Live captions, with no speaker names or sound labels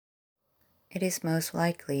it is most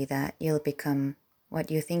likely that you'll become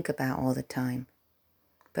what you think about all the time,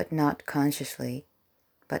 but not consciously,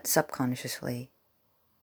 but subconsciously.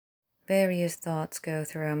 Various thoughts go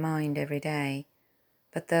through our mind every day,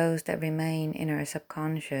 but those that remain in our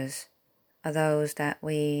subconscious are those that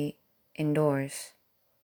we endorse.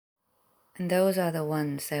 And those are the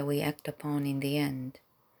ones that we act upon in the end.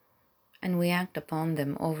 And we act upon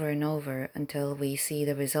them over and over until we see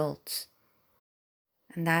the results.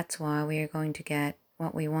 And that's why we are going to get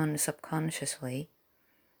what we want subconsciously,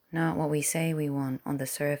 not what we say we want on the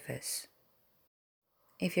surface.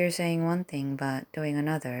 If you're saying one thing but doing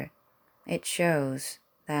another, it shows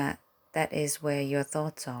that that is where your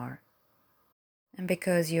thoughts are. And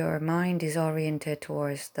because your mind is oriented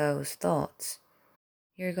towards those thoughts,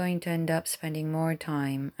 you're going to end up spending more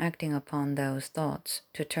time acting upon those thoughts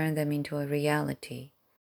to turn them into a reality.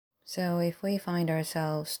 So if we find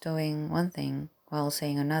ourselves doing one thing while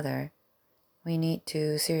saying another, we need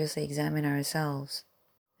to seriously examine ourselves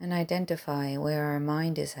and identify where our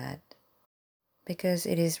mind is at. Because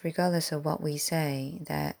it is regardless of what we say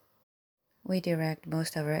that we direct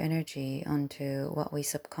most of our energy onto what we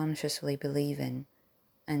subconsciously believe in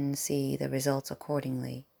and see the results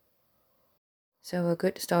accordingly. So a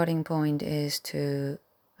good starting point is to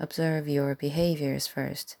observe your behaviors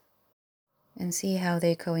first and see how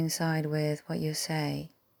they coincide with what you say.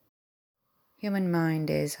 Human mind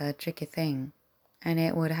is a tricky thing, and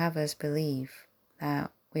it would have us believe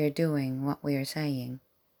that we're doing what we're saying.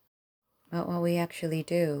 But what we actually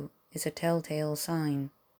do is a telltale sign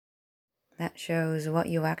that shows what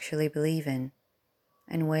you actually believe in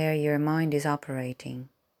and where your mind is operating.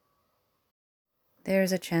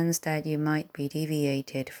 There's a chance that you might be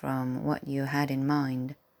deviated from what you had in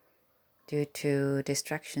mind due to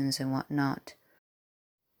distractions and whatnot.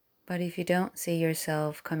 But if you don't see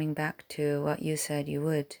yourself coming back to what you said you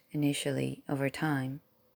would initially over time,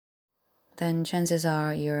 then chances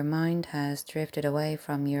are your mind has drifted away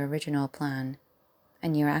from your original plan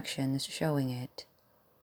and your actions showing it.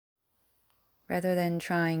 Rather than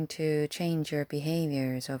trying to change your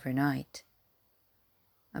behaviors overnight,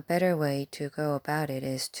 a better way to go about it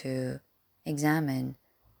is to examine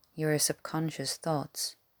your subconscious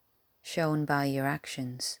thoughts shown by your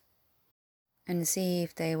actions and see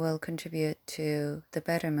if they will contribute to the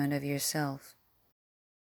betterment of yourself.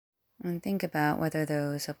 And think about whether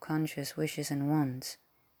those subconscious wishes and wants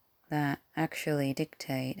that actually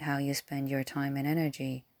dictate how you spend your time and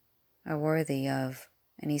energy are worthy of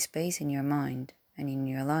any space in your mind and in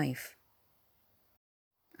your life.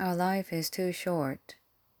 Our life is too short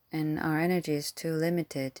and our energy is too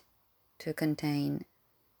limited to contain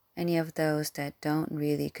any of those that don't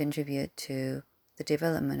really contribute to the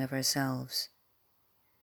development of ourselves.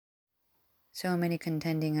 So many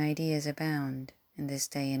contending ideas abound in this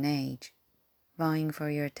day and age, vying for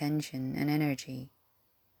your attention and energy.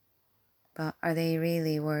 But are they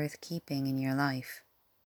really worth keeping in your life?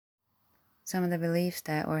 Some of the beliefs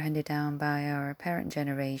that were handed down by our parent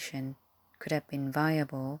generation could have been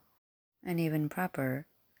viable and even proper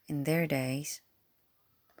in their days,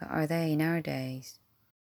 but are they in our days?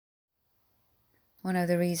 One of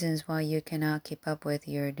the reasons why you cannot keep up with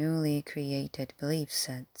your newly created belief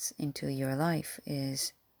sets into your life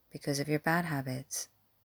is because of your bad habits.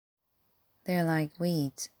 They're like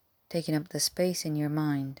weeds, taking up the space in your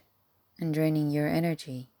mind and draining your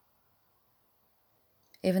energy.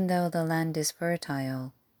 Even though the land is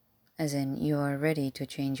fertile, as in you are ready to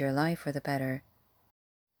change your life for the better,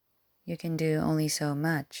 you can do only so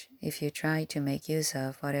much if you try to make use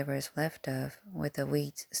of whatever is left of with the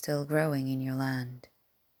weeds still growing in your land.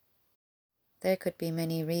 There could be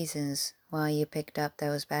many reasons why you picked up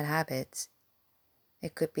those bad habits.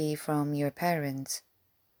 It could be from your parents,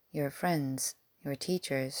 your friends, your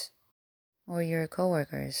teachers, or your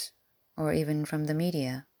coworkers, or even from the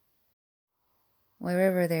media.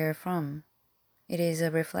 Wherever they are from, it is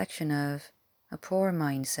a reflection of a poor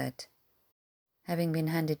mindset, having been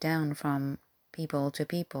handed down from people to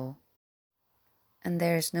people. And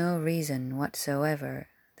there's no reason whatsoever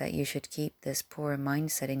that you should keep this poor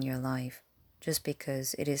mindset in your life just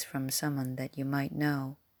because it is from someone that you might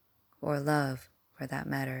know, or love for that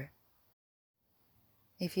matter.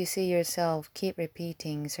 If you see yourself keep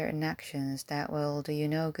repeating certain actions that will do you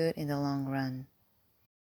no good in the long run,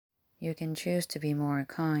 you can choose to be more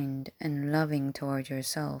kind and loving toward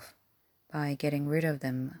yourself by getting rid of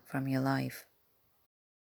them from your life.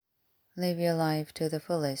 Live your life to the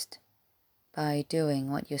fullest by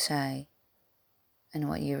doing what you say and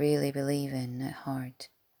what you really believe in at heart,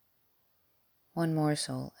 one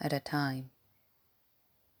morsel at a time.